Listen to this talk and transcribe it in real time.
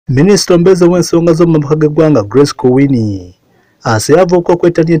Minisita ombeze w'ensonga z'omumaka g'eggwanga Grace Kowini asaba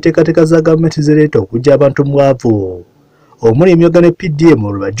okwettanira enteekateeka za gavumenti zireeta okuggya abantu mu bwavu omuli emyoga ne PDM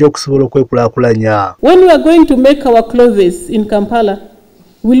olubajja okusobola okwekulaakulanya. When we are going to make our clothes in Kampala,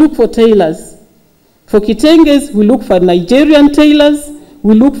 we look for tailors. For Kitenges, we look for Nigerian tailors.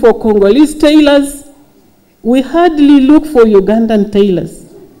 We look for Congolese tailors. We hardly look for Ugandan tailors.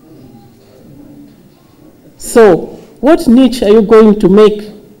 So, what niche are you going to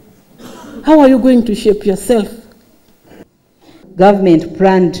make? How are you going to shape yourself? Government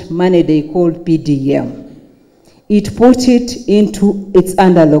planned money they called PDM. It put it into, it's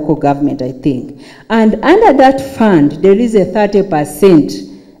under local government, I think. And under that fund, there is a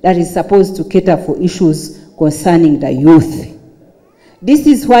 30% that is supposed to cater for issues concerning the youth. This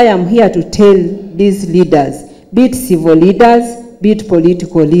is why I'm here to tell these leaders, be it civil leaders, be it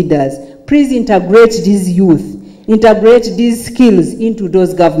political leaders, please integrate these youth, integrate these skills into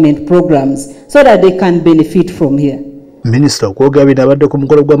those government programs so that they can benefit from here. Minister okwogabira abadde ku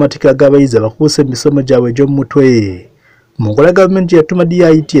mukolo gw'amateeka ag'abayizi abakuusa emisomo gyabwe egy'omumutwe. Munkola gavumenti yatuma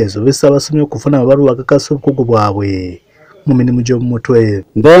DIT ezobesa abasomi okufuna amabaluwa agakakasa obukugu bwabwe mu mirimu gy'omumutwe.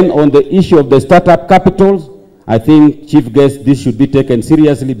 Then on the issue of the startup capitals, I think, Chief Guest, this should be taken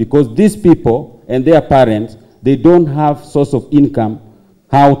seriously because these people and their parents, they don't have source of income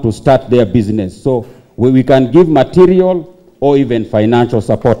how to start their business. So we can give material or even financial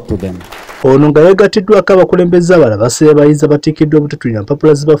support to them. Ono nga yeegatiddwako abakulembeze abalala basaba abayizi abatikiddwa obututulira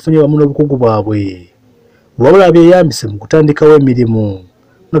mpapula zibafunye wamu n'obukugu bwabwe. Wabula byeyambise mu kutandikawo emirimu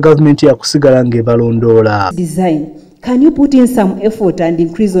nga gavumenti yakusigala ng'ebalondoola. Design. Can you put in some effort and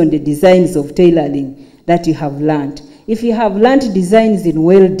increase on the designs of tailoring that you have learned? If you have learned designs in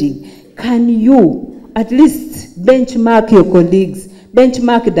welding, can you at least benchmark your colleagues,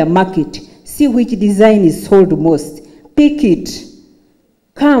 benchmark the market, see which design is sold most, pick it,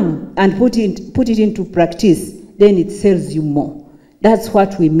 come and put it into practice, then it sells you more. That's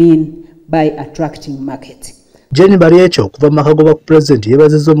what we mean by attracting market. Jenny Bariecho kuva mu makagoba ku president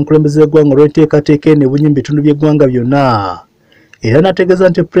yeebazizza omukulembeze w'eggwanga olw'enteekateeka eno mu bitundu by'eggwanga byonna. Era n'ategeeza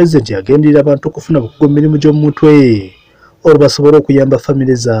nti president yagenderera abantu okufuna obukugu mu mirimu gy'omumutwe olwo basobole okuyamba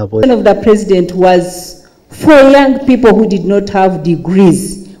famire zaabwe. One of the president was for young people who did not have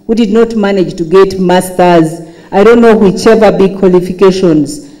degrees, who did not manage to get masters, I don't know whichever big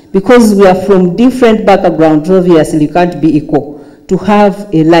qualifications, because we are from different backgrounds, obviously can't be equal, to have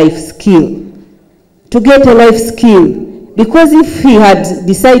a life skill. To get a life skill, because if he had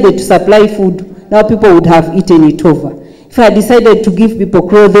decided to supply food, now people would have eaten it over. If he had decided to give people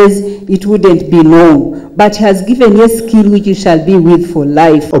clothes, it wouldn't be known. But he has given a skill which you shall be with for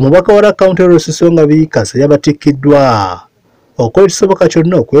life. Omubaka wa County Rosisonga Bikasa yabatikiddwa okola ekisoboka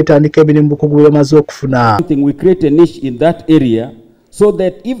kyonna okwetandika emirimu bukugu bwe bamaze okufuna. We create a niche in that area so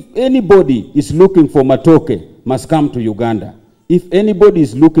that if anybody is looking for matoke, must come to Uganda. If anybody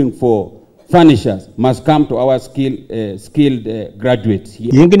is looking for furnishers, must come to our skilled graduates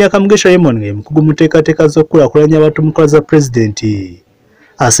here. Yingine akamugesha yemone mukugu muteekateeka z'okulaakulanya abantu mu nkola za pulezidenti.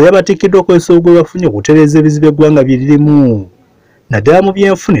 Asaba abatikiddwa okozesa obugwe bafunye okutereeza ebizibu eggwanga bye lirimu. Naddala mu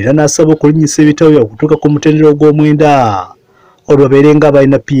byenfuna era n'asaba okulinnyisa ebitabo byakutuuka ku mutendera ogw'omwenda olwo babeere nga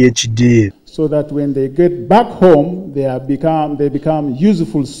balina PhD. So that when they get back home, they become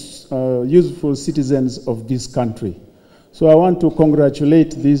useful citizens of this country. So I want to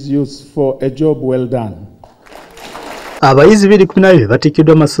congratulate these youths for a job well done. Abayizi 212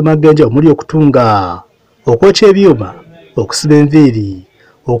 batikiddwa amasomo ag'enjawulo omuli okutunga, okwokya ebyuma, okusiba enviiri,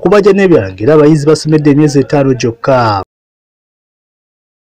 okubajja n'ebirala ng'era abayizi basomedde emyezi 5 gyokka.